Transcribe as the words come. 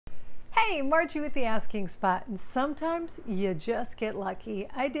Hey, Margie with the Asking Spot, and sometimes you just get lucky.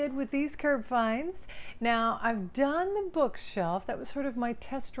 I did with these curb finds. Now, I've done the bookshelf. That was sort of my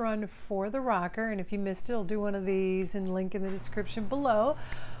test run for the rocker, and if you missed it, I'll do one of these and link in the description below.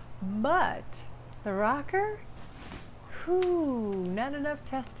 But the rocker, not enough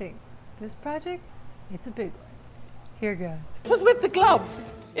testing. This project, it's a big one. Here goes. It was with the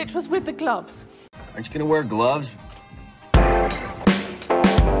gloves. It was with the gloves. Aren't you gonna wear gloves?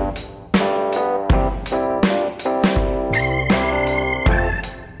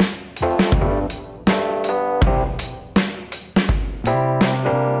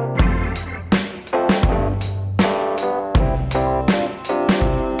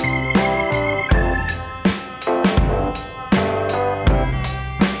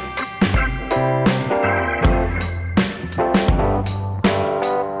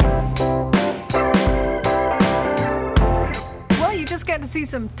 To see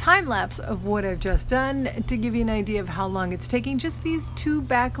some time lapse of what I've just done to give you an idea of how long it's taking. Just these two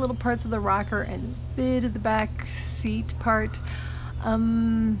back little parts of the rocker and a bit of the back seat part.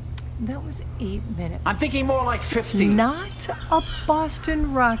 That was 8 minutes. I'm thinking more like 50. Not a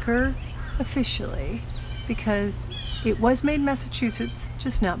Boston rocker officially, because it was made in Massachusetts,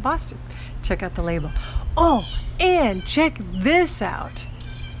 just not Boston. Check out the label. Oh, and check this out.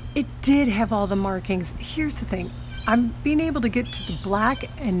 It did have all the markings. Here's the thing. I'm being able to get to the black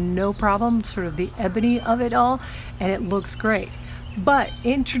and no problem, sort of the ebony of it all, and it looks great. But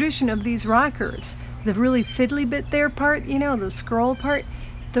in tradition of these rockers, the really fiddly bit there part, you know, the scroll part,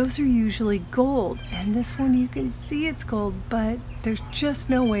 those are usually gold. And this one you can see it's gold, but there's just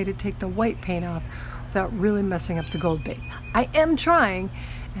no way to take the white paint off without really messing up the gold bait. I am trying,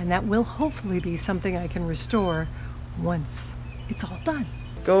 and that will hopefully be something I can restore once it's all done.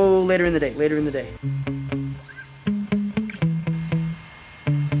 Go later in the day, later in the day.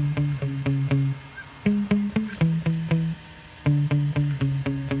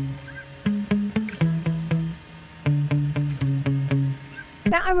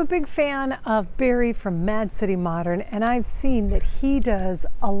 Now, I'm a big fan of Barry from Mad City Modern, and I've seen that he does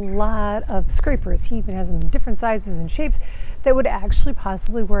a lot of scrapers. He even has them in different sizes and shapes that would actually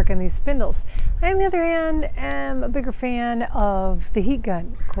possibly work on these spindles. I, on the other hand, am a bigger fan of the heat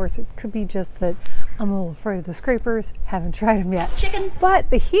gun. Of course, it could be just that I'm a little afraid of the scrapers, haven't tried them yet. Chicken. But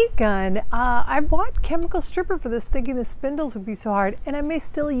the heat gun, I bought chemical stripper for this thinking the spindles would be so hard, and I may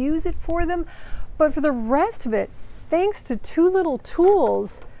still use it for them, but for the rest of it, thanks to two little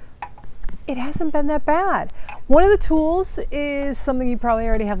tools, it hasn't been that bad. One of the tools is something you probably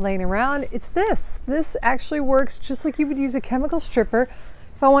already have laying around. It's this. This actually works just like you would use a chemical stripper.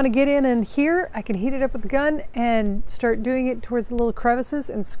 If I want to get in and here, I can heat it up with the gun and start doing it towards the little crevices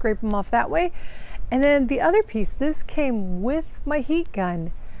and scrape them off that way. And then the other piece, this came with my heat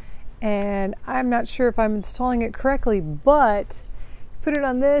gun. And I'm not sure if I'm installing it correctly, but put it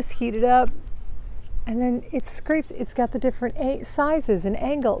on this, heat it up, and then it scrapes. It's got the different sizes and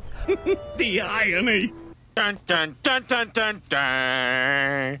angles. The irony. Dun, dun, dun, dun, dun,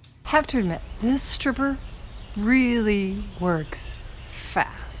 dun. Have to admit, this stripper really works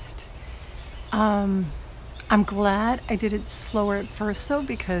fast. I'm glad I did it slower at first though,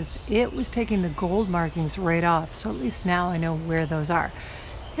 because it was taking the gold markings right off. So at least now I know where those are.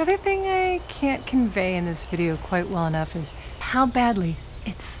 The other thing I can't convey in this video quite well enough is how badly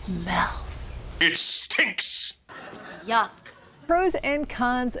it smells. It stinks. Yuck. Pros and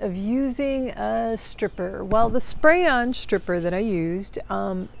cons of using a stripper. Well, the spray-on stripper that I used,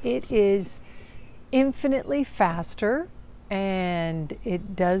 it is infinitely faster and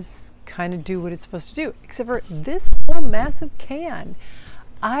it does kind of do what it's supposed to do, except for this whole massive can.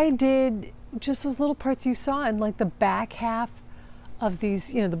 I did just those little parts you saw in like the back half of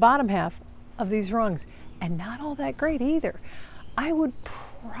these, you know, the bottom half of these rungs, and not all that great either. I would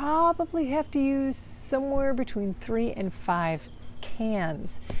probably have to use somewhere between 3 and 5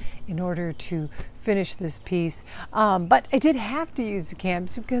 cans in order to finish this piece. But I did have to use the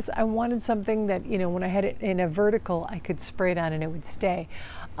cans because I wanted something that, you know, when I had it in a vertical, I could spray it on and it would stay.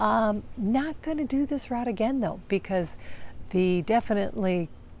 Not gonna do this route again though, because the definitely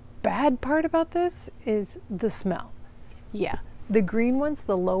bad part about this is the smell. Yeah. The green ones,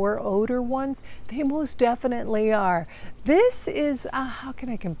 the lower odor ones, they most definitely are. This is, how can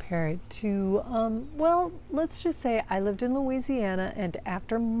I compare it to, well, let's just say I lived in Louisiana, and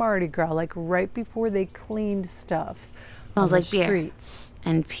after Mardi Gras, like right before they cleaned stuff Smells on like the beer. streets.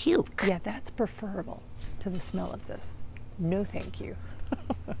 And puke. Yeah, that's preferable to the smell of this. No thank you.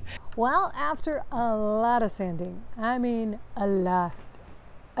 Well, after a lot of sanding, I mean a lot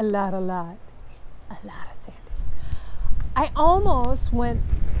of sanding, I almost went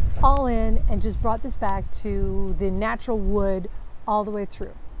all in and just brought this back to the natural wood all the way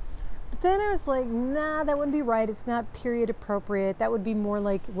through. But then I was like, nah, that wouldn't be right. It's not period appropriate. That would be more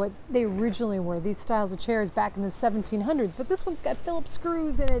like what they originally were, these styles of chairs back in the 1700s. But this one's got Phillips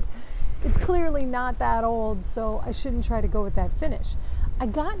screws in it. It's clearly not that old, so I shouldn't try to go with that finish. I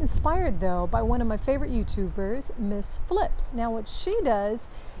got inspired though by one of my favorite YouTubers, Miss Flips. Now what she does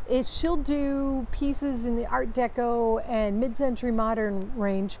is she'll do pieces in the Art Deco and mid-century modern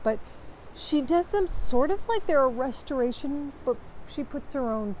range, but she does them sort of like they're a restoration, but she puts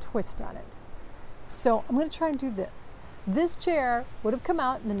her own twist on it. So I'm going to try and do this. This chair would have come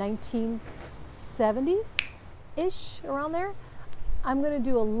out in the 1970s-ish, around there. I'm going to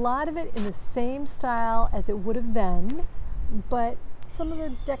do a lot of it in the same style as it would have then, but some of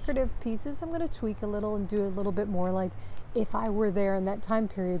the decorative pieces I'm going to tweak a little and do a little bit more like if I were there in that time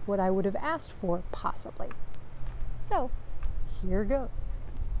period, what I would have asked for, possibly. So here goes.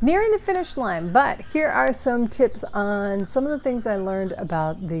 Nearing the finish line, but here are some tips on some of the things I learned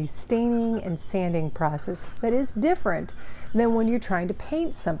about the staining and sanding process that is different than when you're trying to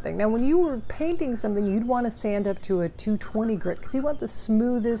paint something. Now, when you were painting something, you'd want to sand up to a 220 grit because you want the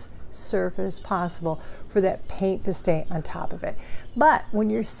smoothest surface possible for that paint to stay on top of it. But when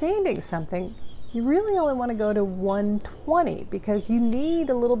you're sanding something, you really only want to go to 120 because you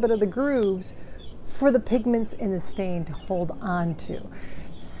need a little bit of the grooves for the pigments in the stain to hold on to.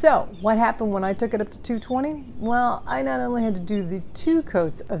 So what happened when I took it up to 220? Well, I not only had to do the 2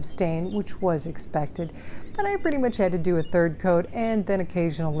 coats of stain, which was expected, but I pretty much had to do a 3rd coat and then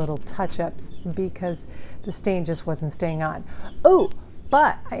occasional little touch-ups because the stain just wasn't staying on. Oh,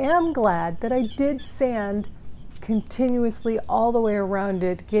 but I am glad that I did sand continuously all the way around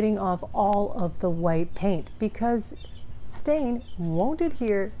it, getting off all of the white paint because stain won't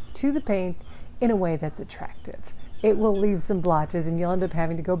adhere to the paint in a way that's attractive. It will leave some blotches and you'll end up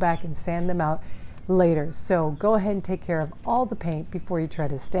having to go back and sand them out later. So go ahead and take care of all the paint before you try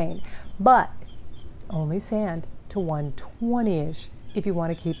to stain. But only sand to 120-ish if you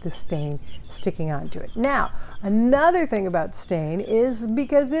want to keep the stain sticking onto it. Now, another thing about stain is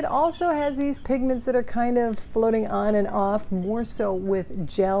because it also has these pigments that are kind of floating on and off, more so with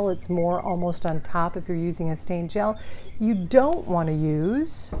gel. It's more almost on top if you're using a stain gel. You don't want to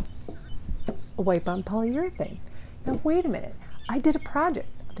use a wipe-on polyurethane. Now wait a minute, I did a project.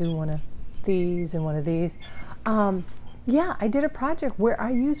 I'll do one of these and one of these. Yeah, I did a project where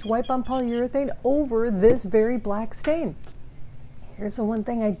I used wipe-on polyurethane over this very black stain. Here's the one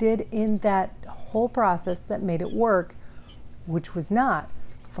thing I did in that whole process that made it work, which was not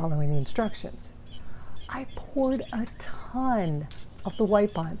following the instructions. I poured a ton of the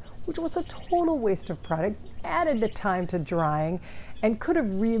wipe-on, which was a total waste of product, added the time to drying, and could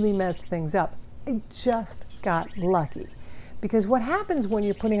have really messed things up. I just got lucky. Because what happens when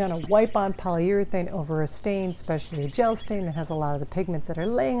you're putting on a wipe-on polyurethane over a stain, especially a gel stain that has a lot of the pigments that are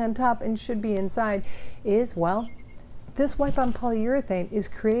laying on top and should be inside, is, well, this wipe-on polyurethane is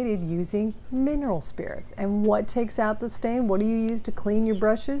created using mineral spirits. And what takes out the stain? What do you use to clean your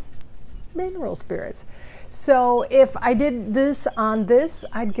brushes? Mineral spirits. So if I did this on this,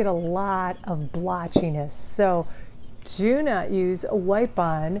 I'd get a lot of blotchiness. So do not use a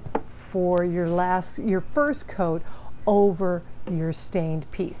wipe-on for your first coat over your stained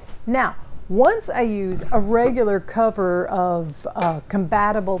piece. Now, once I use a regular cover of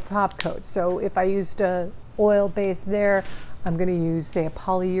compatible top coat, so if I used a oil base there, I'm going to use, say, a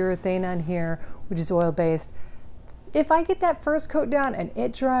polyurethane on here, which is oil based. If I get that first coat down and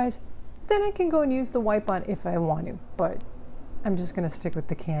it dries, then I can go and use the wipe-on if I want to, but I'm just going to stick with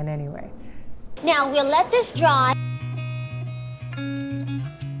the can anyway. Now we'll let this dry.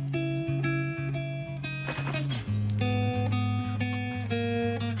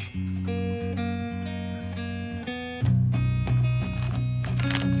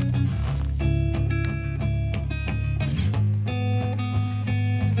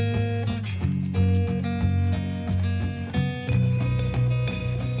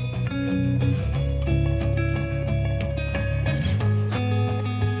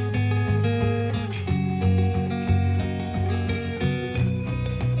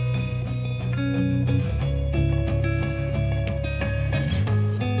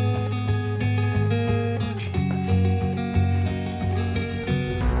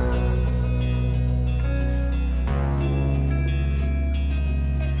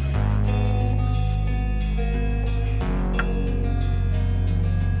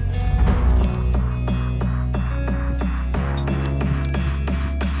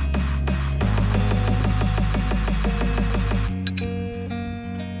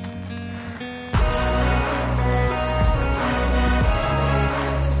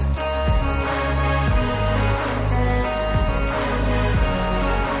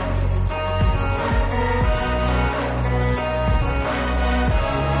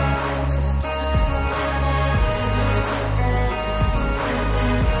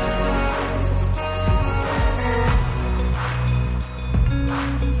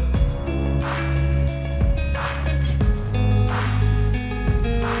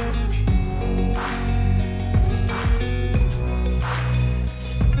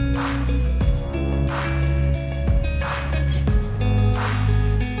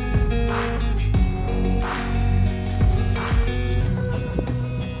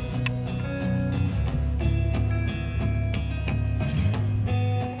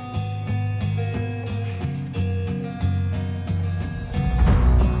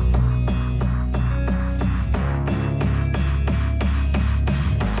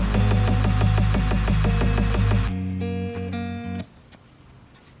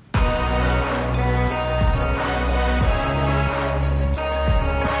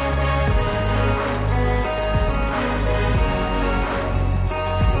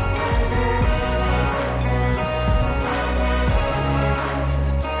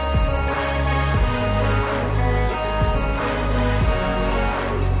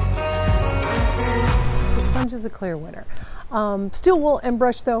 is a clear winner. Steel wool and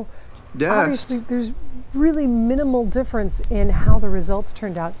brush though, Yes. obviously there's really minimal difference in how the results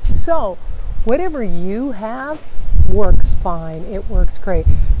turned out. So whatever you have works fine. It works great.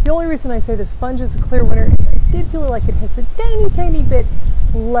 The only reason I say the sponge is a clear winner is I did feel like it has a tiny bit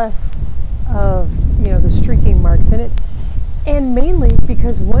less of, you know, the streaking marks in it. And mainly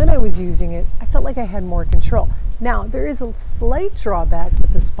because when I was using it, I felt like I had more control. Now, there is a slight drawback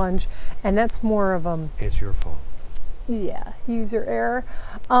with the sponge, and that's more of It's your fault. yeah, user error.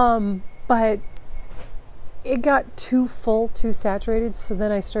 But it got too full, too saturated, so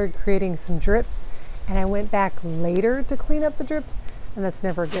then I started creating some drips, and I went back later to clean up the drips, and that's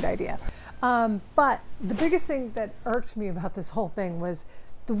never a good idea. But the biggest thing that irked me about this whole thing was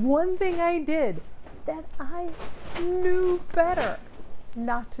the one thing I did that I knew better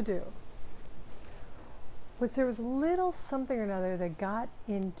not to do was there was a little something or another that got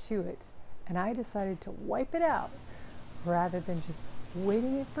into it, and I decided to wipe it out rather than just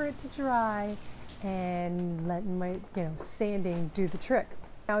waiting for it to dry and letting my, you know, sanding do the trick.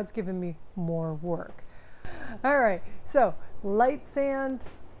 Now it's given me more work. All right, so light sand,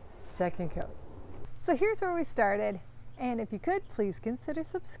 second coat. So here's where we started. And if you could, please consider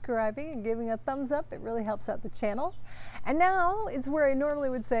subscribing and giving a thumbs up. It really helps out the channel. And now it's where I normally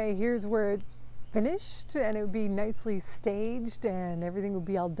would say, here's where it finished, and it would be nicely staged and everything would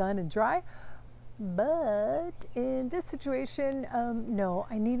be all done and dry. But in this situation, no,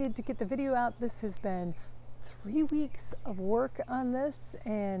 I needed to get the video out. This has been 3 weeks of work on this,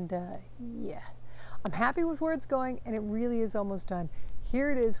 and yeah, I'm happy with where it's going, and it really is almost done. Here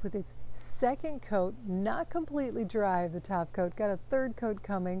it is with its second coat, not completely dry, the top coat. Got a third coat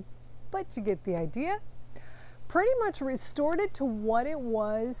coming, but you get the idea. Pretty much restored it to what it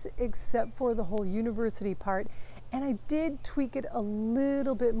was, except for the whole university part. And I did tweak it a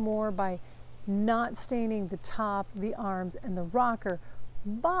little bit more by not staining the top, the arms, and the rocker.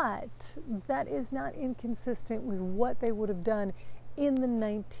 But that is not inconsistent with what they would have done in the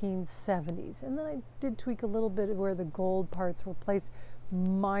 1970s. And then I did tweak a little bit of where the gold parts were placed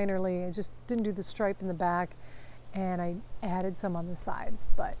minorly. I just didn't do the stripe in the back, and I added some on the sides.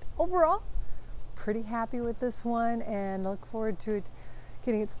 But overall, pretty happy with this one, and look forward to it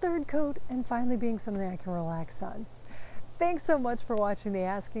getting its third coat and finally being something I can relax on. Thanks so much for watching the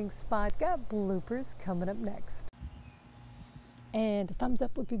Asking Spot. Got bloopers coming up next. And a thumbs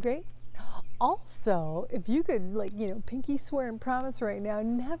up would be great. Also, if you could, like, you know, pinky swear and promise right now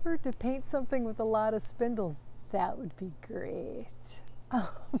never to paint something with a lot of spindles, that would be great.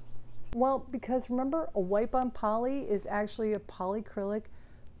 Well, because remember, a wipe on poly is actually a polyacrylic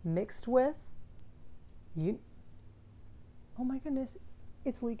mixed with oh my goodness,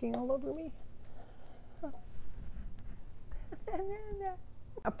 it's leaking all over me.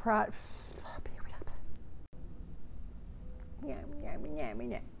 A prod.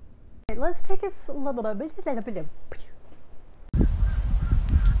 Let's take a little bit.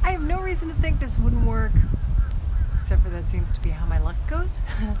 I have no reason to think this wouldn't work, except for that seems to be how my luck goes.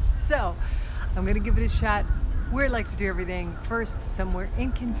 So I'm gonna give it a shot. We'd like to do everything first somewhere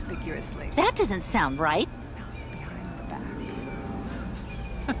inconspicuously. That doesn't sound right. Behind the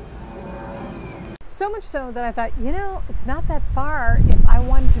back. So much so that I thought, you know, it's not that far if I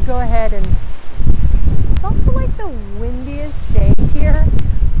wanted to go ahead and... It's also like the windiest day here.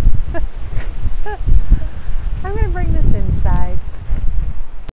 I'm gonna bring this inside.